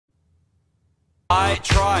I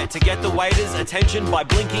try to get the waiter's attention by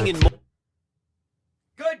blinking in more.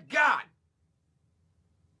 Good God.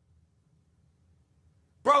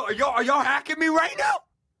 Bro, are y'all hacking me right now?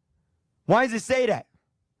 Why does it say that?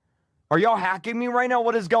 Are y'all hacking me right now?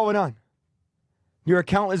 What is going on? Your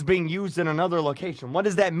account is being used in another location. What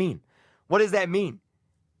does that mean? What does that mean?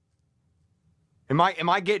 Am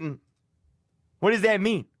I getting... What does that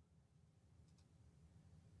mean?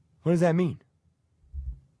 What does that mean?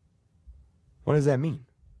 What does that mean?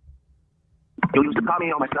 You used to call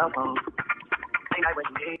me on my cell phone.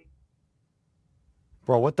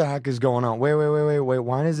 Bro, what the heck is going on? Wait.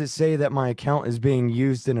 Why does it say that my account is being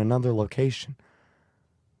used in another location?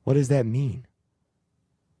 What does that mean?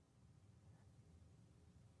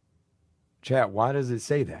 Chat, why does it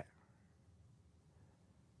say that?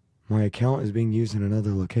 My account is being used in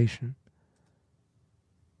another location.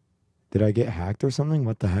 Did I get hacked or something?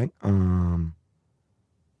 What the heck?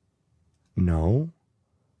 No.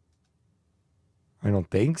 I don't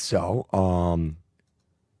think so.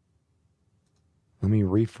 Let me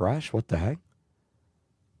refresh. What the heck?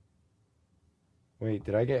 Wait,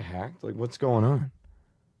 did I get hacked? Like, what's going on?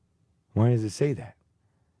 Why does it say that?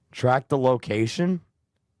 Track the location?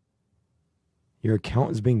 Your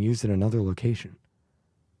account is being used in another location.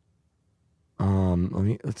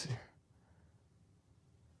 Let's see.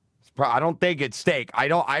 I don't think it's steak. I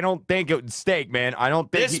don't think it's steak, man. I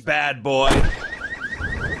don't think This bad boy